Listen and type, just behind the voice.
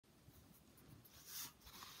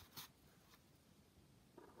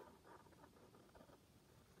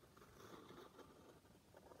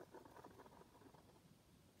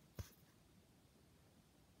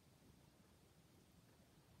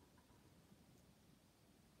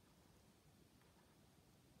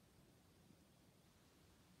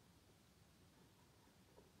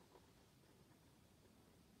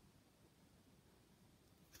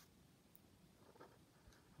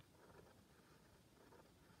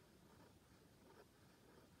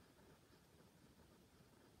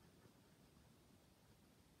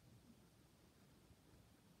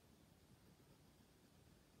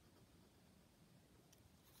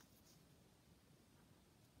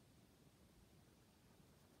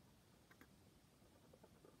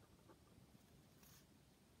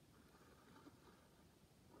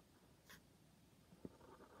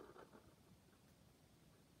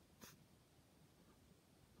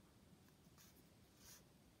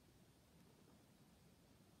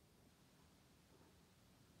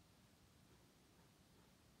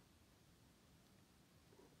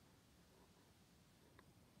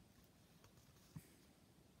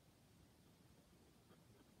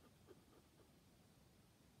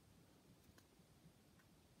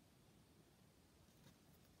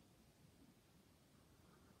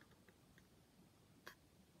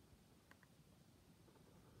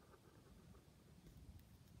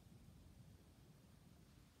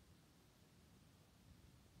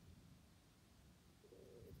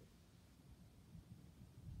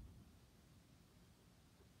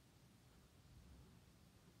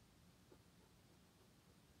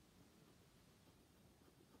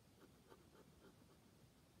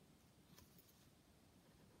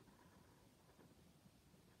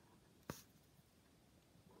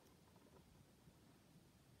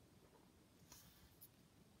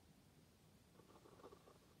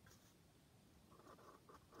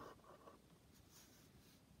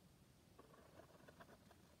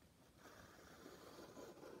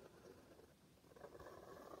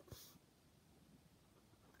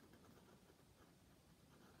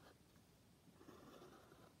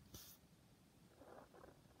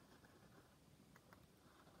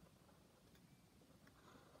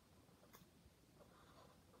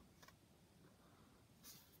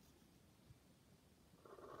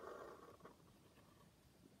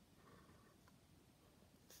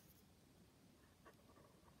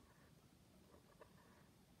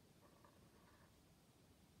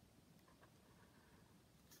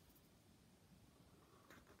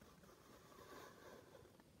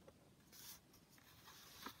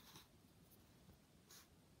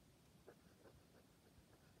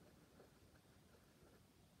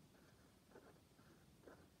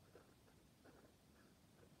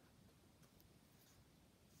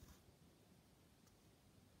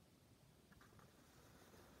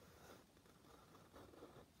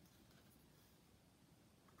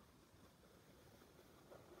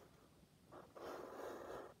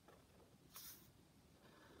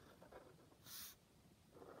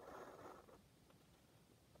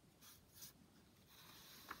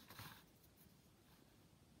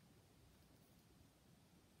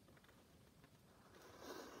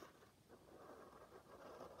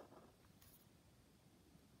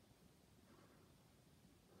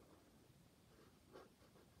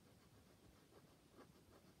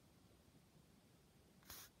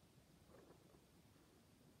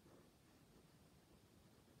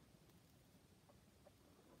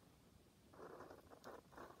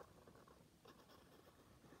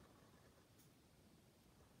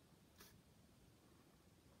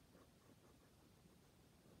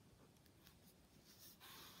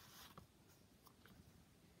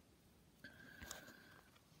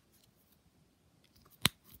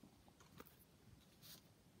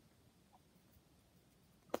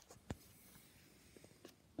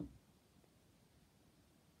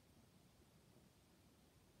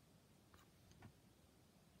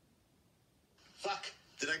Fuck,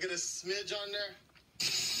 did I get a smidge on there?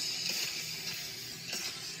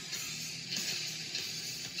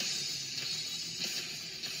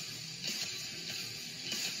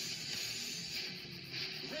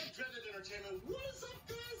 Red-Dreaded Entertainment, what is up,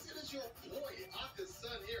 guys? It is your boy, Aka's son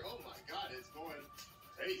here. Oh my god, it's going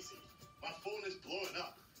crazy. My phone is blowing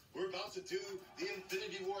up. We're about to do the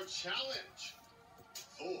Infinity War Challenge.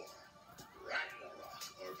 Thor, Ragnarok,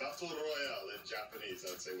 or Battle Royale in Japanese,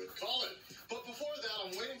 I'd say, with Colin. But before that,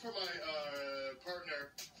 I'm waiting for my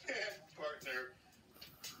partner,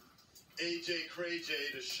 AJ Cray J,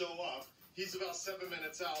 to show up. He's about 7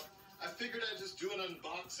 minutes out. I figured I'd just do an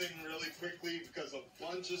unboxing really quickly because a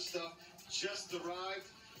bunch of stuff just arrived.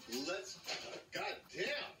 God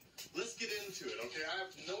damn, let's get into it, okay? I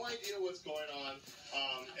have no idea what's going on,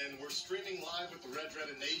 and we're streaming live with the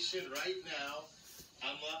Red-Dreaded Nation right now.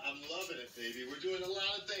 I'm loving it, baby. We're doing a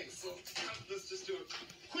lot of things, so let's just do a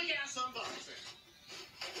quick-ass unboxing.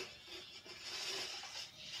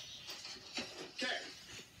 Okay.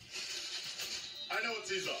 I know what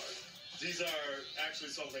these are. These are actually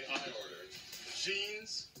something I ordered.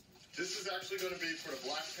 Jeans. This is actually going to be for the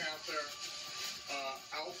Black Panther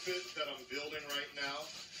outfit that I'm building right now.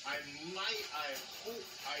 I hope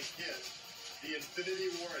I get the Infinity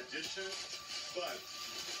War edition, but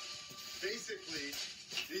basically,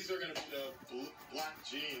 these are going to be the black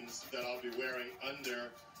jeans that I'll be wearing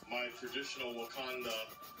under my traditional Wakanda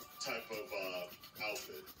type of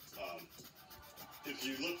outfit. If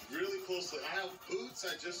you look really closely, I have boots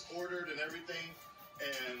I just ordered and everything,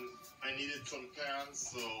 and I needed some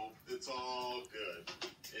pants, so it's all good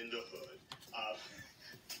in the hood.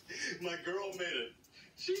 My girl made it.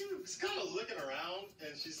 She was kind of looking around,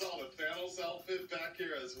 and she saw the Thanos outfit back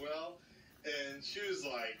here as well, and she was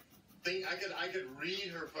like, I could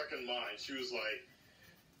read her fucking mind. She was like,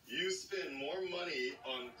 you spend more money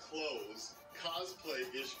on clothes,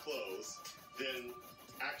 cosplay-ish clothes, than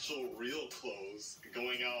actual real clothes,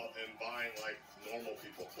 going out and buying like normal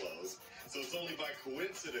people clothes. So it's only by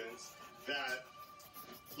coincidence that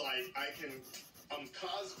like I'm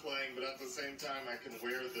cosplaying, but at the same time I can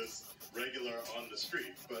wear this regular on the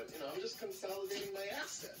street. But you know, I'm just consolidating my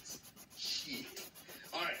assets. Shit.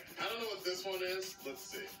 Alright, I don't know what this one is. Let's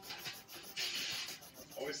see.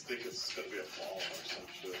 I always think it's gonna be a ball or some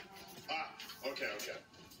shit. Okay.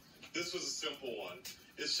 This was a simple one.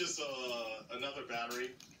 It's just another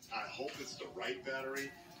battery. I hope it's the right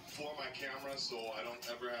battery for my camera, so I don't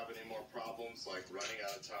ever have any more problems like running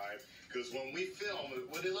out of time. Because when we film,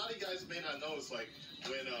 what a lot of you guys may not know is like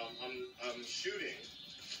when I'm shooting,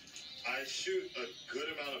 I shoot a good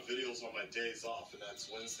amount of videos on my days off, and that's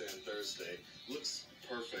Wednesday and Thursday. Looks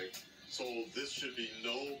perfect. So this should be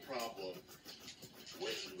no problem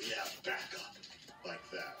when we have backup like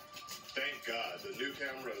that. Thank God, the new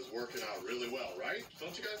camera is working out really well, right?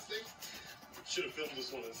 Don't you guys think? Should have filmed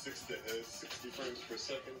this one in 60 frames per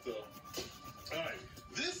second, though. Alright,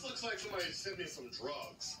 this looks like somebody sent me some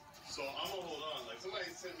drugs. So I'm gonna hold on. Like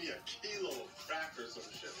somebody sent me a kilo of crack or some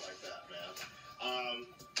shit like that, man.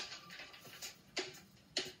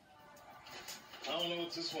 I don't know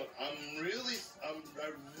what this one. I really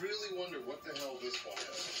wonder what the hell this one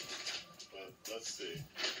is. But let's see.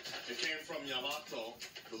 It came from Yamato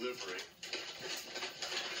Delivery.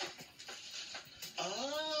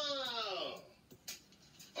 Oh!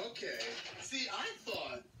 Okay. See, I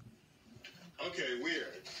thought... Okay,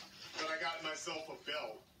 weird. But I got myself a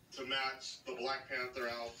belt to match the Black Panther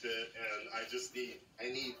outfit, and I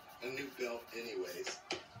need a new belt anyways.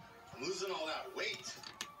 I'm losing all that weight.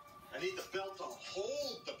 I need the belt to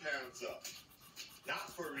hold the pants up, not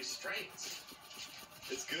for restraints.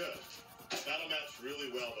 It's good. That'll match really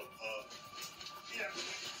well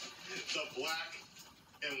the black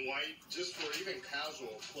and white, just for even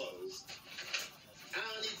casual clothes. I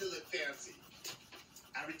don't need to look fancy.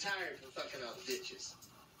 I retired from fucking all the bitches.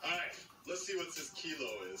 Alright, let's see what this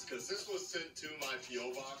kilo is, because this was sent to my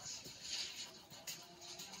P.O. box.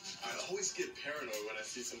 I always get paranoid when I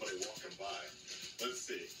see somebody walking by. Let's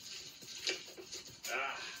see.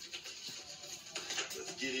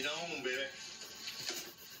 Let's get it on, baby.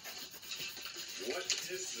 What is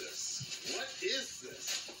this? What is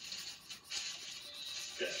this?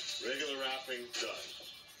 Okay, regular wrapping done.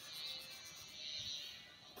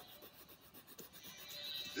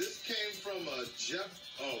 This came from Jeff.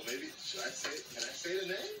 Oh, maybe should I say it? Can I say the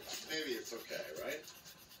name? Maybe it's okay, right?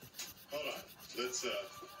 Hold on. Let's see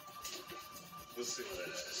what it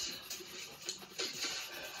is.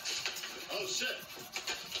 Oh shit!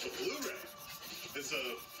 It's a Blu-ray. It's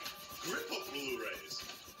a grip of Blu-rays.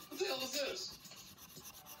 What the hell is this?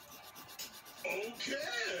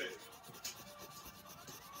 Okay.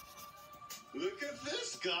 Look at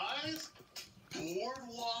this, guys.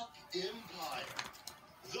 Boardwalk Empire.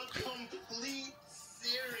 The complete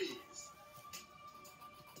series.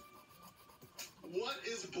 What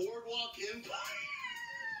is Boardwalk Empire?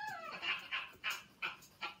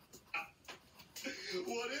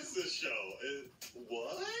 What is this show?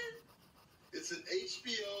 What? It's an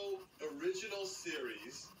HBO original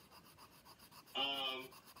series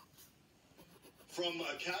from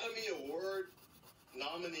Academy Award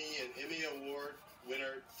nominee and Emmy Award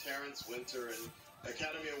winner Terrence Winter and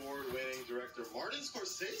Academy Award winning director Martin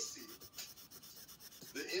Scorsese.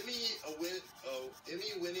 The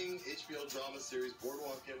Emmy-winning HBO drama series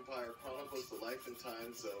Boardwalk Empire chronicles the life and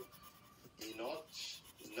times of Enoch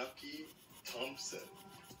Nucky Thompson.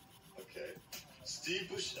 Okay. Steve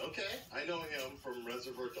Bush. Okay, I know him from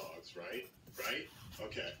Reservoir Dogs, right? Right?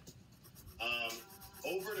 Okay.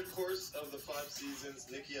 Over the course of the 5 seasons,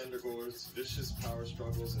 Nikki undergoes vicious power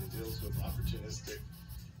struggles and deals with opportunistic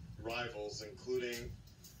rivals, including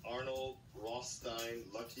Arnold Rothstein,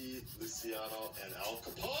 Lucky Luciano, and Al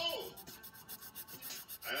Capone.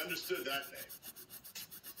 I understood that name.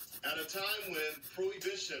 At a time when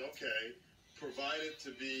prohibition,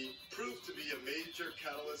 proved to be a major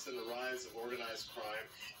catalyst in the rise of organized crime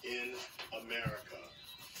in America.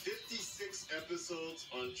 56 episodes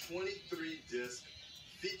on 23 discs,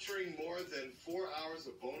 featuring more than 4 hours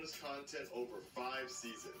of bonus content over 5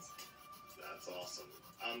 seasons. That's awesome.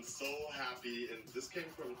 I'm so happy, and this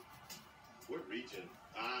came from what region?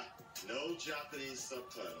 No Japanese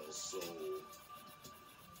subtitles, so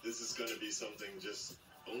this is going to be something just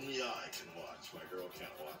only I can watch. My girl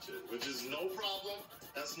can't watch it, which is no problem.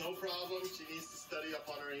 That's no problem. She needs to study up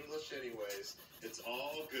on her English anyways. It's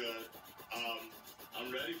all good.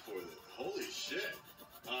 I'm ready for it. Holy shit.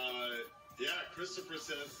 Yeah, Christopher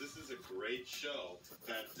says this is a great show.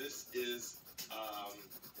 That this is,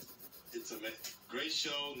 it's a great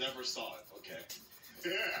show. Never saw it. Okay.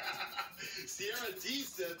 Sierra D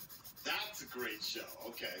said that's a great show.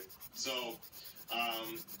 Okay. So,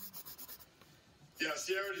 yeah,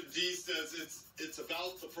 Sierra D says it's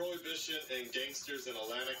about the prohibition and gangsters in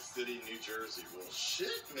Atlantic City, New Jersey. Well,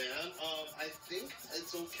 shit, man. I think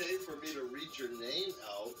it's okay for me to read your name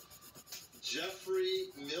out. Jeffrey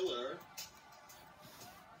Miller.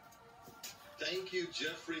 Thank you,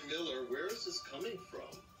 Jeffrey Miller. Where is this coming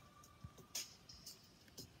from?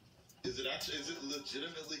 Is it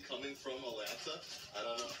legitimately coming from Atlanta? I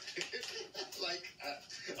don't know.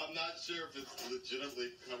 I'm not sure if it's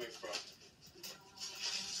legitimately coming from.